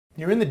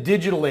You're in the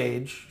digital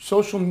age.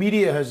 Social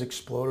media has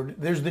exploded.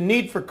 There's the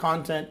need for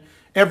content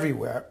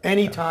everywhere,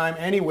 anytime,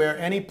 anywhere,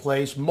 any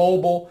place,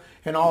 mobile,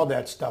 and all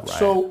that stuff. Right.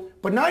 So,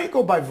 but now you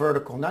go by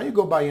vertical. Now you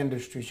go by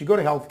industries. You go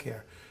to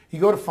healthcare. You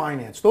go to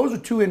finance. Those are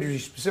two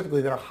industries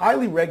specifically that are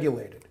highly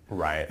regulated.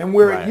 Right. And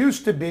where right. it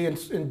used to be,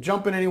 and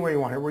jump in anywhere you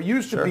want here, where it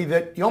used to be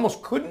that you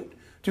almost couldn't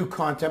do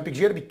content because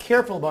you had to be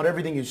careful about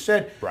everything you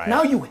said. Right.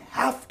 Now you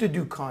have to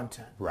do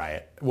content.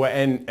 Right. Well,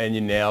 and you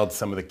nailed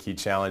some of the key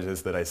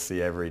challenges that I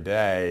see every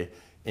day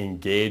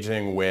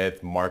engaging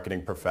with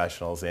marketing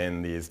professionals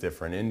in these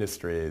different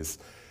industries.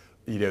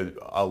 You know,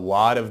 a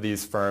lot of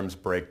these firms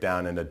break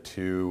down into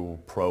two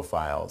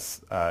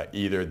profiles.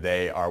 Either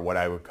they are what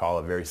I would call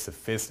a very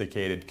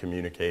sophisticated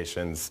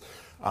communications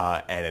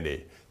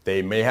entity.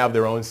 They may have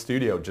their own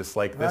studio just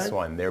like this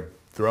one. They're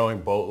throwing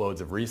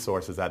boatloads of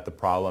resources at the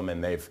problem,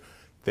 and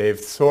they've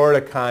sort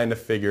of kind of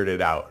figured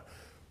it out.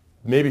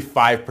 Maybe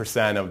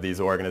 5% of these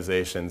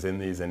organizations in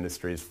these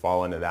industries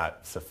fall into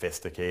that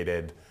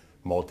sophisticated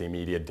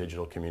multimedia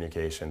digital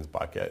communications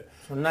bucket.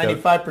 So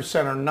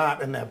 95% are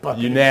not in that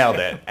bucket. You nailed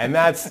it. And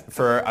that's,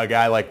 for a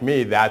guy like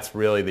me, that's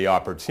really the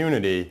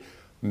opportunity.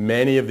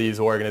 Many of these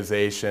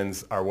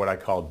organizations are what I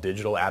call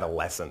digital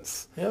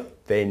adolescents.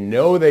 Yep. They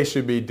know they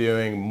should be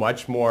doing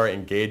much more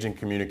engaging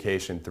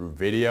communication through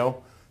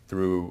video,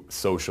 through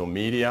social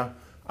media,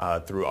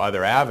 through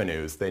other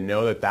avenues. They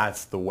know that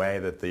that's the way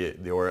that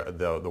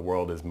the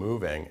world is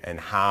moving, and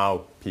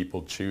how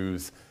people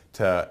choose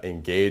to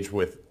engage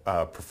with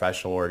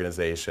professional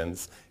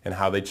organizations, and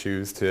how they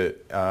choose to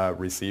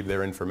receive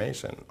their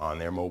information on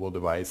their mobile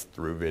device,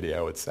 through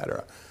video,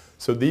 etc.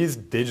 So these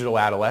digital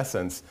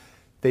adolescents,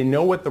 they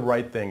know what the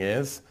right thing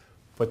is,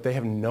 but they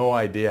have no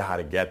idea how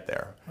to get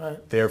there.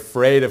 Right. They're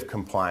afraid of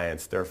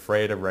compliance, they're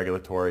afraid of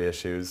regulatory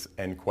issues,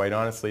 and quite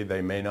honestly,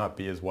 they may not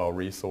be as well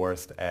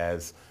resourced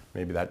as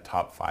maybe that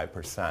top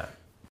 5%.